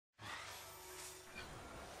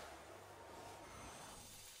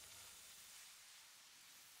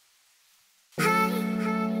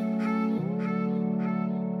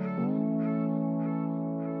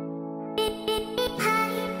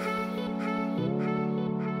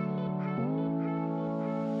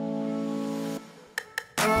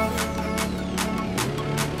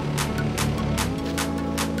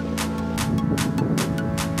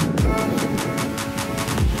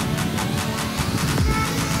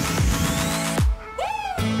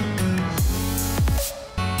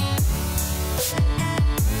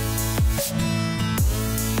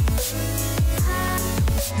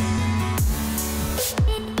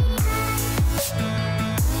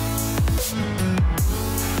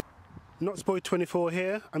Notsboy24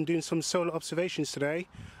 here. I'm doing some solar observations today.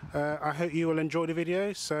 I hope you will enjoy the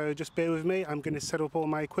video, so just bear with me. I'm going to set up all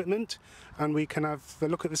my equipment and we can have a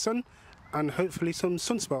look at the sun and hopefully some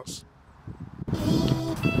sunspots.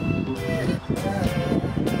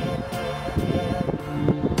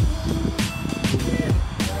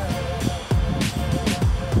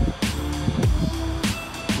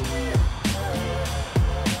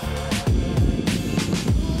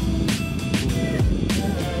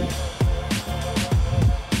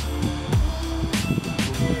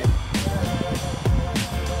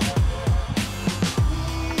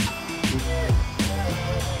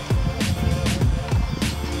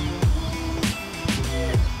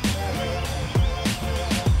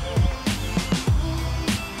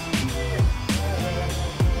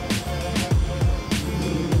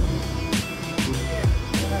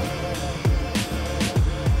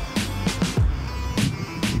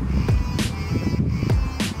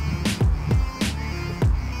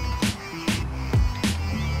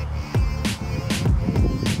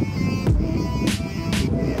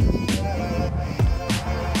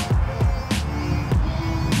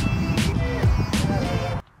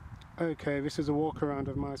 Okay, this is a walk around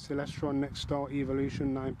of my Celestron Nexstar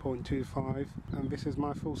Evolution 9.25, and this is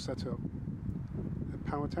my full setup. A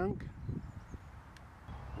power tank.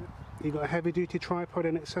 You've got a heavy duty tripod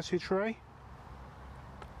and accessory tray.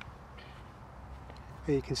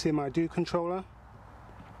 Here you can see my do controller.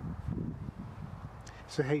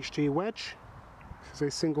 It's a HD Wedge. This is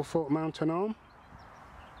a single foot mount and arm,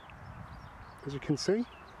 as you can see.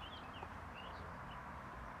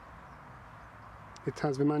 It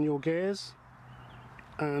has the manual gears,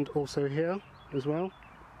 and also here as well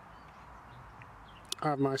I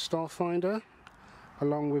have my star finder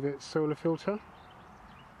along with its solar filter.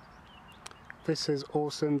 This is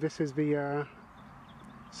awesome. This is the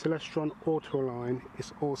Celestron Auto Align.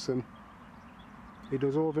 It's awesome. It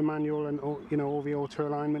does all the manual and all, all the auto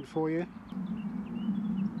alignment for you.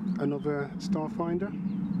 Another star finder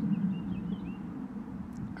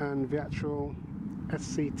and the actual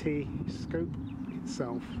SCT scope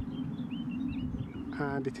itself,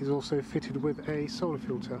 and it is also fitted with a solar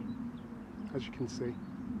filter, as you can see.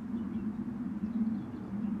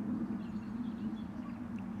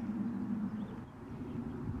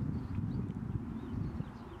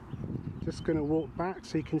 Just going to walk back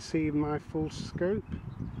so you can see my full scope,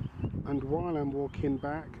 and while I'm walking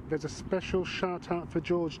back there's a special shout out for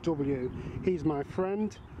George W. He's my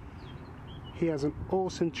friend. He has an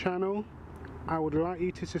awesome channel. I would like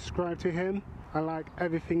you to subscribe to him. I like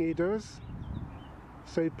everything he does,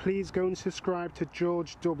 so please go and subscribe to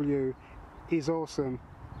George W. He's awesome.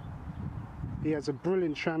 He has a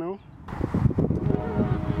brilliant channel.